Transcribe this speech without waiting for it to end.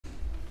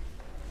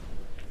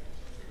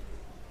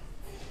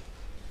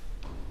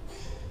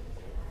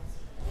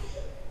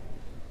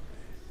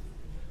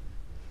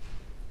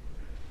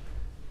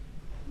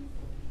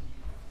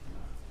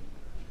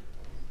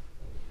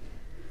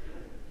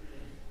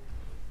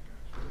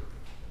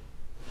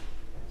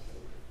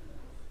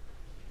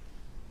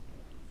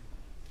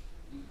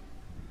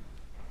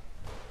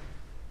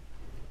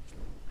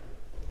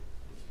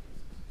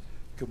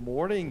Good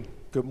morning.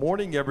 Good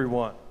morning,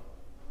 everyone.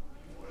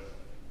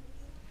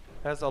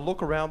 As I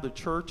look around the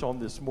church on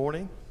this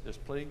morning, there's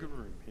plenty of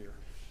room here.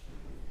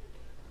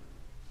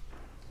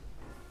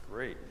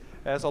 Great.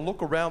 As I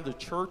look around the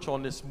church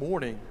on this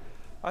morning,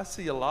 I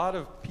see a lot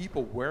of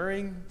people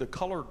wearing the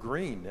color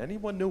green.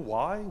 Anyone know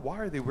why? Why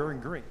are they wearing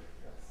green?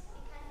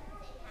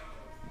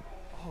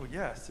 Oh,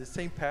 yes, it's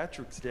St.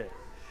 Patrick's Day.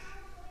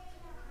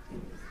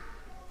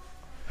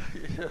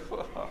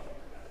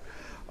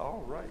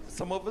 All right.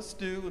 Some of us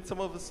do and some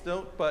of us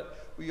don't,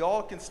 but we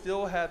all can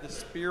still have the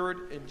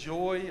spirit and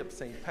joy of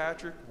St.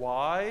 Patrick.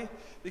 Why?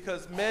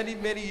 Because many,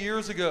 many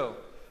years ago,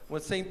 when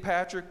St.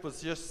 Patrick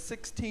was just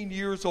 16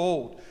 years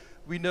old,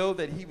 we know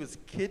that he was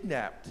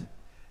kidnapped.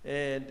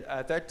 And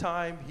at that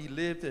time, he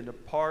lived in a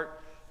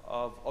part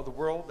of the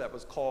world that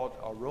was called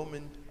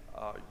Roman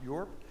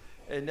Europe.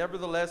 And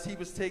nevertheless, he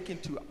was taken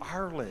to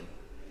Ireland.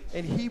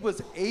 And he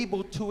was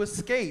able to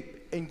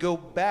escape and go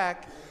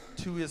back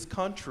to his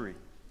country.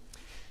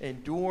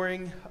 And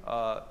during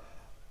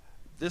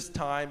this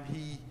time,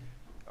 he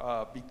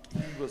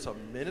was a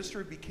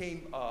minister,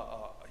 he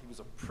was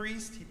a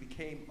priest, he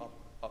became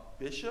a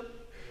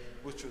bishop,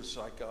 which was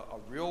like a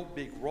real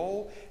big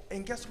role.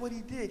 And guess what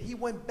he did? He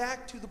went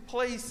back to the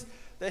place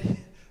that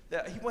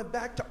he went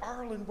back to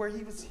Ireland where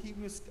he was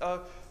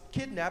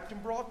kidnapped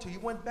and brought to. He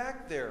went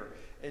back there.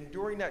 And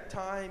during that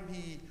time,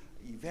 he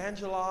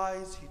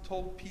evangelized, he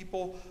told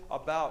people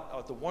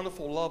about the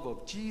wonderful love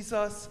of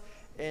Jesus.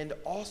 And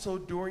also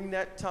during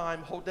that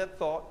time, hold that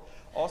thought,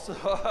 also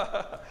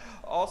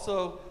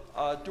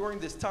during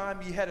this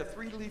time, he had a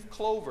 3-leaf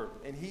clover,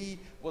 and he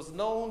was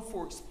known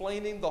for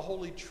explaining the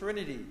Holy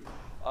Trinity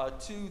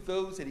to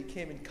those that he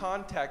came in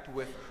contact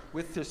with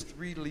this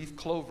 3-leaf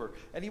clover.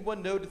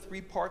 Anyone know the 3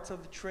 parts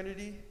of the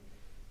Trinity?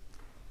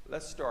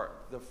 Let's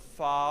start. The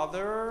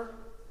Father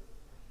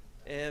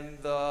and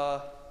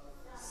the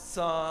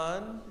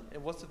Son,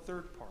 and what's the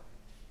third part?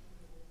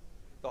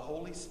 The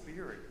Holy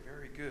Spirit.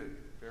 Very good.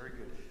 Very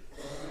good.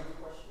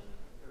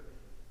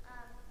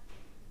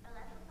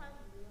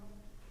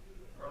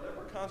 Are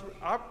leprechauns real?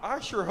 I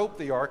sure hope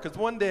they are, because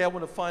one day I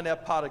want to find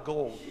that pot of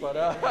gold. But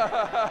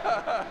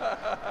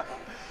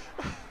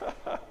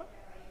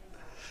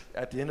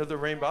at the end of the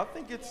rainbow, I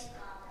think it's...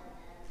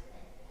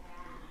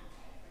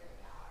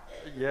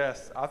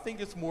 Yes, I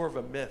think it's more of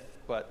a myth,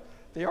 but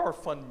they are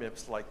fun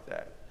myths like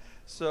that.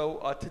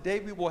 So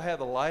today we will have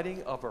the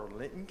lighting of our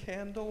Lenten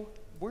candle.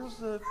 Where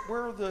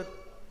are the...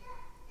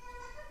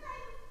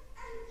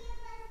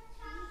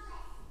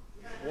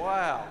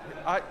 Wow,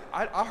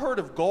 I heard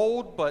of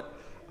gold, but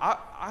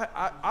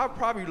I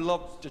probably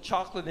love the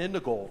chocolate and the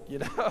gold, you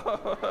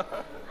know.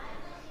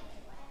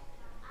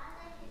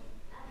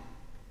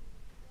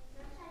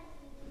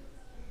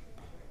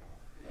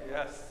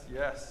 Yes,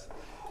 yes.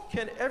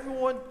 Can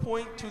everyone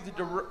point to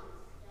the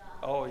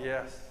Oh,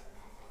 yes.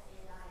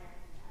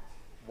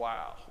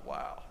 Wow,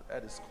 wow,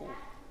 that is cool.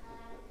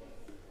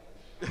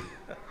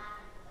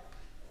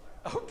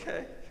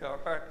 Okay, all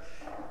right.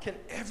 Can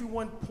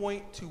everyone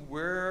point to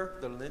where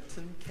the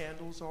Lenten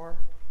candles are?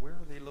 Where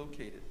are they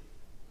located?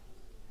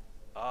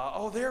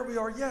 Oh, there we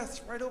are.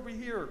 Yes, right over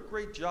here.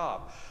 Great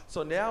job.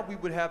 So now we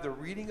would have the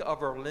reading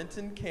of our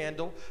Lenten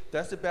candle.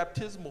 That's the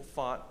baptismal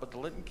font, but the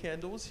Lenten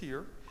candle is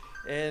here.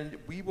 And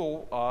we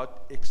will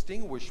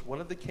extinguish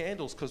one of the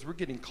candles because we're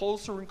getting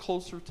closer and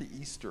closer to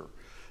Easter.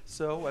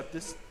 So at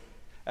this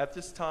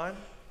time,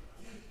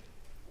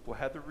 we'll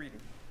have the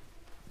reading.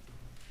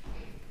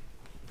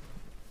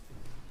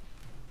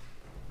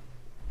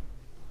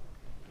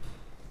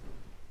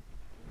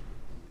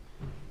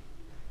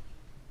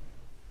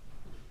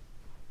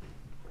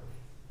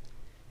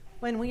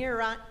 When we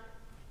arrived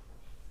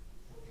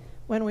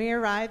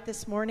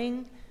this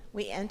morning,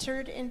 we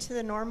entered into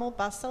the normal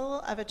bustle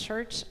of a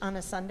church on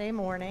a Sunday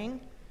morning.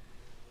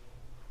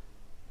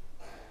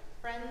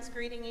 Friends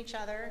greeting each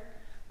other,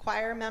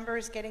 choir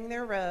members getting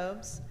their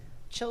robes,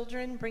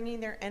 children bringing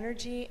their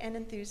energy and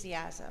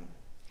enthusiasm.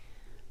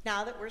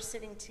 Now that we're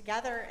sitting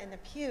together in the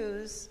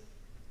pews,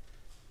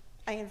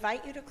 I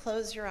invite you to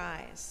close your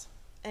eyes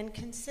and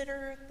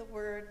consider the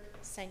word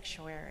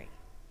sanctuary.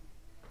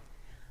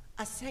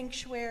 A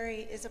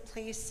sanctuary is a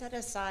place set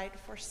aside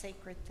for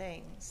sacred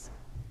things.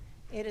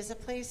 It is a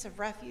place of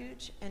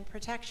refuge and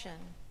protection.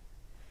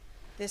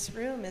 This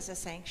room is a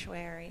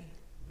sanctuary.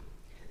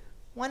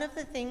 One of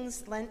the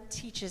things Lent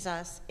teaches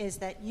us is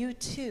that you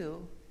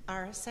too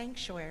are a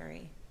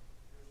sanctuary.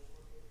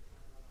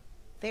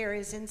 There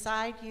is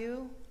inside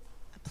you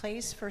a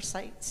place for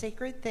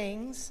sacred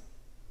things,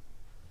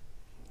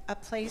 a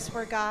place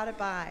where God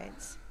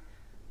abides.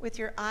 With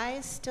your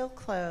eyes still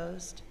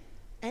closed,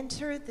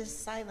 enter this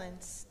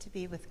silence to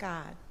be with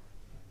God.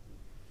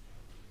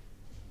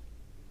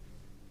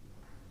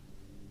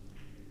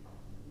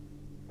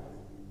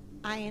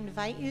 I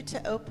invite you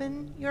to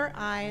open your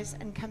eyes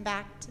and come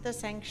back to the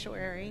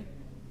sanctuary.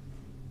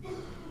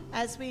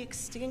 As we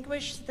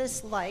extinguish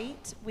this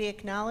light, we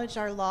acknowledge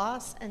our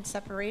loss and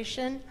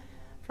separation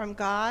from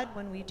God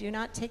when we do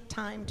not take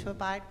time to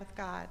abide with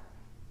God.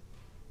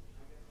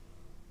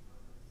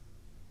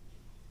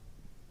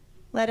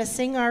 Let us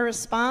sing our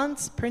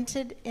response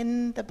printed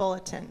in the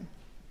bulletin.